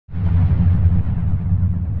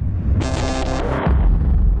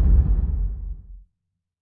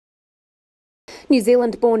New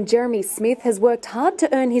Zealand-born Jeremey Smith has worked hard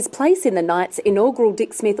to earn his place in the Knights' inaugural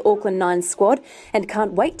Dick Smith Auckland Nines squad and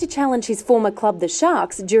can't wait to challenge his former club, the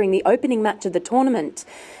Sharks, during the opening match of the tournament.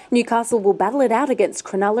 Newcastle will battle it out against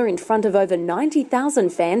Cronulla in front of over 90,000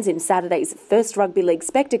 fans in Saturday's first rugby league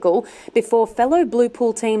spectacle before fellow Blue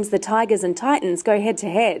Pool teams the Tigers and Titans go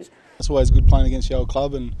head-to-head. It's always good playing against your old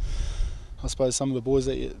club, and I suppose some of the boys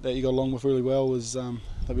that you got along with really well was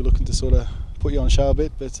they'll be looking to sort of put you on show a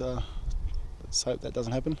bit, but let's hope that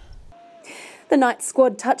doesn't happen. The Knights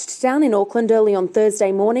squad touched down in Auckland early on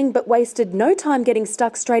Thursday morning but wasted no time getting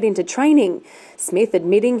stuck straight into training. Smith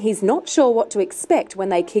admitting he's not sure what to expect when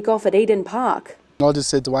they kick off at Eden Park. I just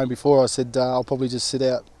said to Wayne before, I said I'll probably just sit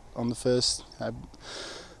out on the first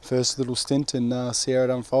little stint and see how it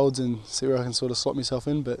unfolds and see where I can sort of slot myself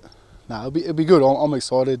in. But no, it'll be good. I'm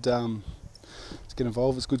excited to get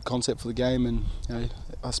involved. It's a good concept for the game, and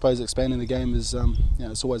I suppose expanding the game is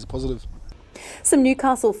it's always a positive. Some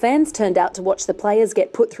Newcastle fans turned out to watch the players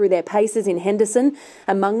get put through their paces in Henderson.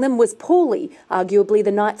 Among them was Paulie, arguably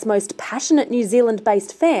the Knights' most passionate New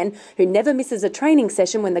Zealand-based fan who never misses a training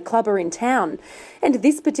session when the club are in town. And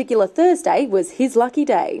this particular Thursday was his lucky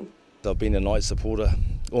day. I've been a Knights supporter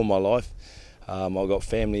all my life. I've got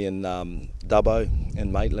family in Dubbo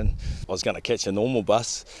and Maitland. I was going to catch a normal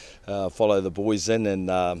bus, follow the boys in, and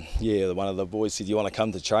one of the boys said, "You want to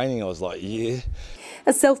come to training?" I was like, "Yeah."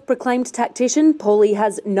 A self-proclaimed tactician, Paulie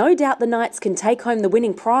has no doubt the Knights can take home the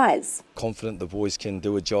winning prize. Confident the boys can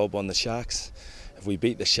do a job on the Sharks. If we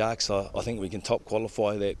beat the Sharks, I think we can top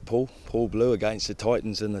qualify that pool blue against the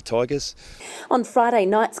Titans and the Tigers. On Friday,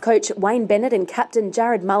 Knights coach Wayne Bennett and captain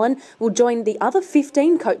Jared Mullen will join the other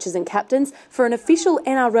 15 coaches and captains for an official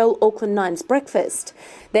NRL Auckland Nines breakfast.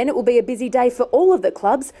 Then it will be a busy day for all of the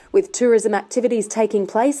clubs, with tourism activities taking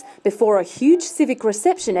place before a huge civic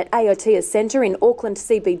reception at Aotea Centre in Auckland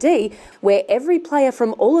CBD, where every player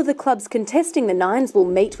from all of the clubs contesting the Nines will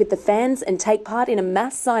meet with the fans and take part in a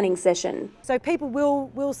mass signing session. So people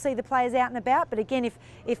will see the players out and about, but again,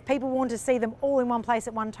 if people want to see them all in one place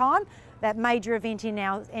at one time, that major event in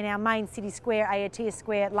our main city square, Aotea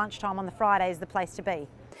Square, at lunchtime on the Friday is the place to be.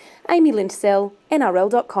 Amy Lindsell,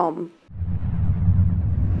 NRL.com.